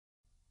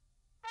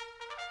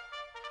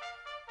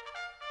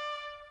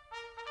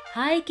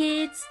Hi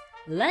kids,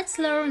 let's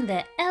learn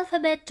the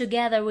alphabet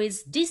together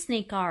with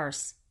Disney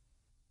cars.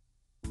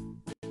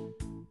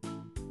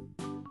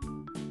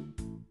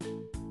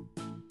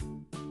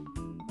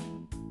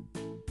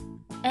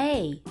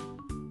 A.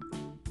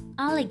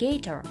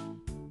 Alligator.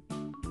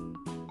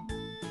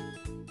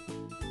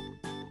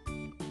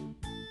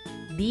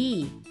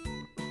 B.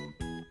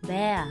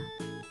 Bear.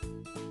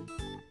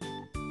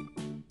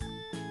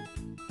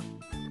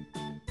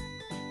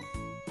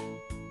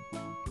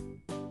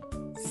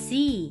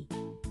 C.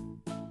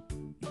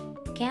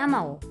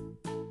 Camel.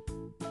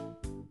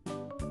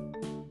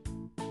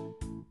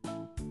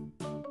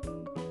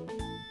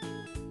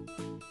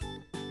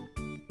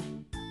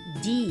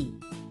 D.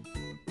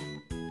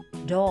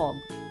 Dog.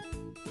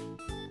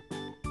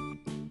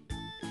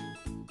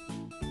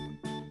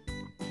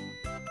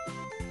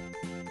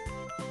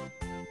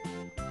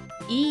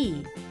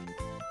 E.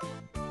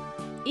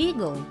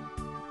 Eagle.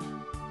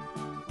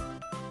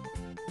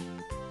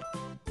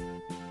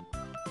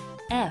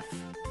 F.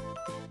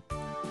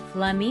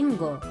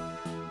 Flamingo.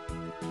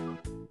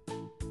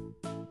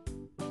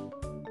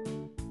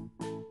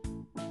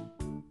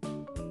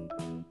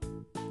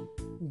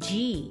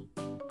 G.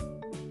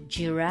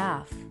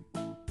 Giraffe.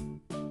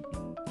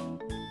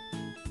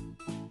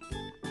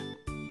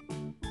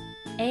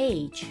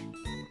 H.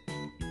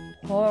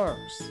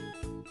 Horse.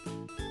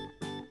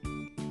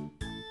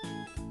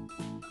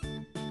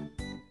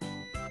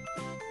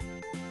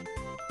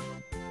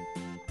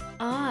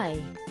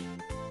 I.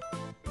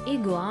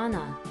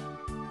 Iguana.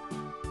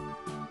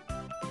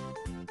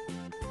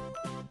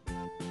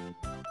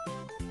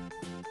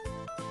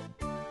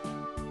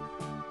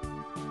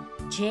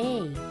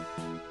 J.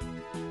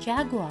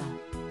 Jaguar.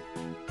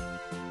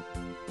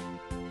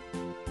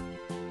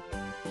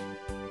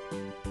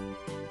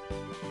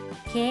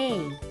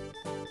 K.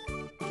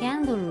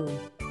 Kangaroo.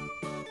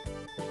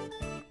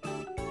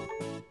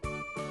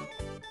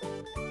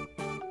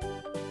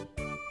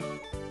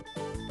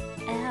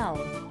 L.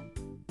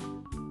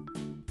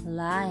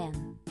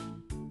 Lion.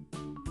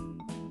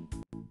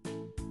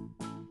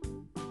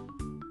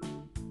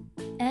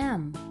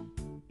 M.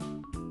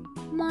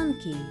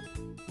 Monkey.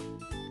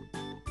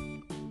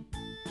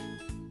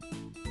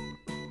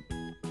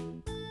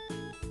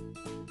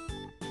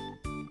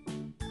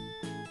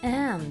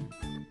 N.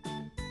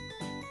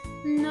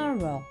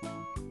 Narrow.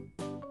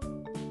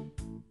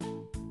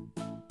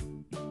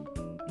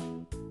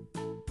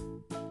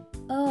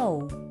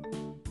 O.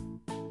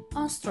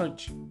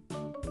 Ostrich.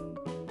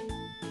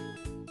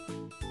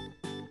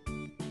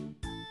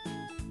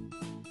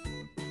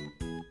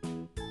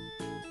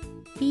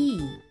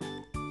 P.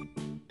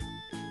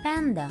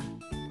 Panda.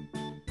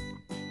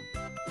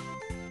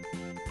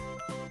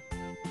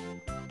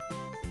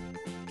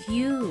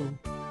 Q.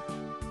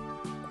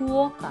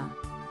 Quokka.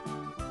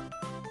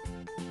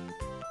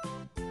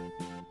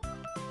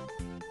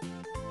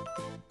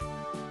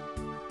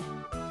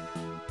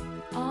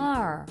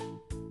 R.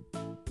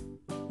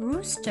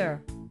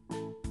 Rooster.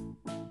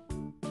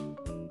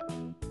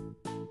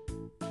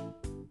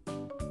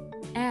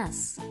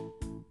 S.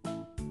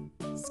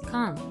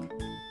 Skunk.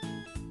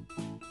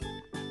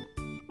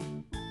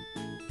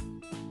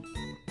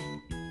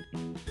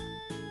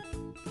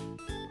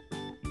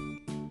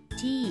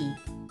 T.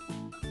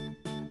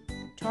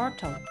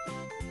 Turtle.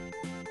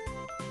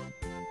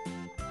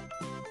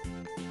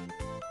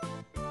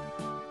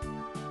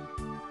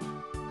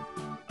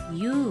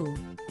 U.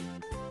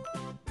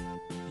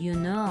 You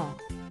know.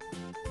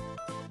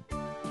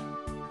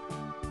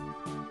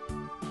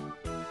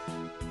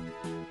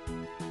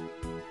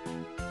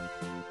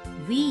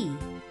 V.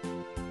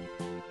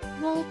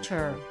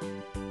 Vulture.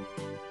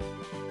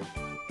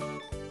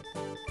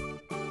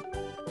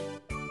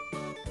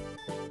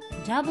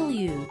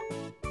 W.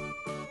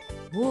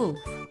 Wolf.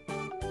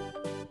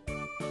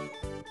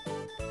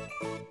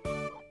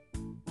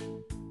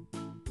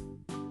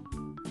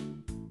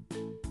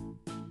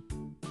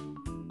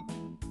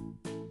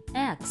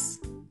 X.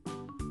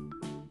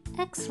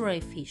 X-ray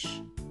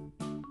fish.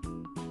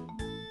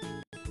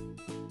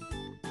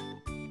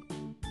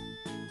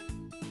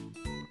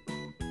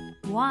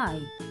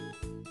 Y.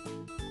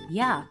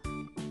 Yak.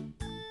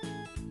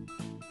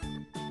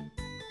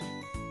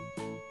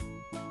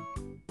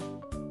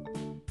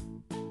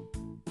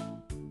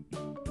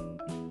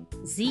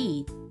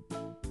 Z.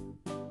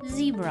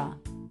 Zebra.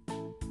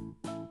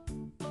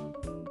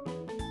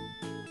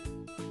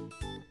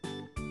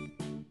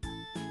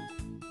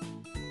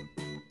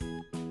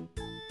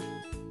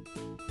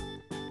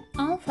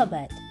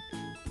 Alphabet.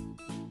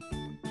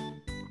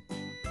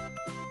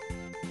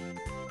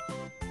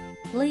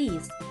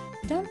 Please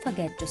don't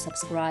forget to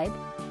subscribe.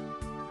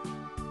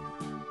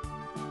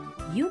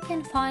 You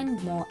can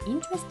find more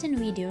interesting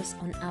videos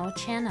on our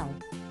channel.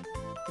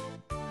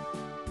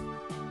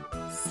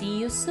 See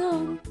you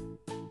soon!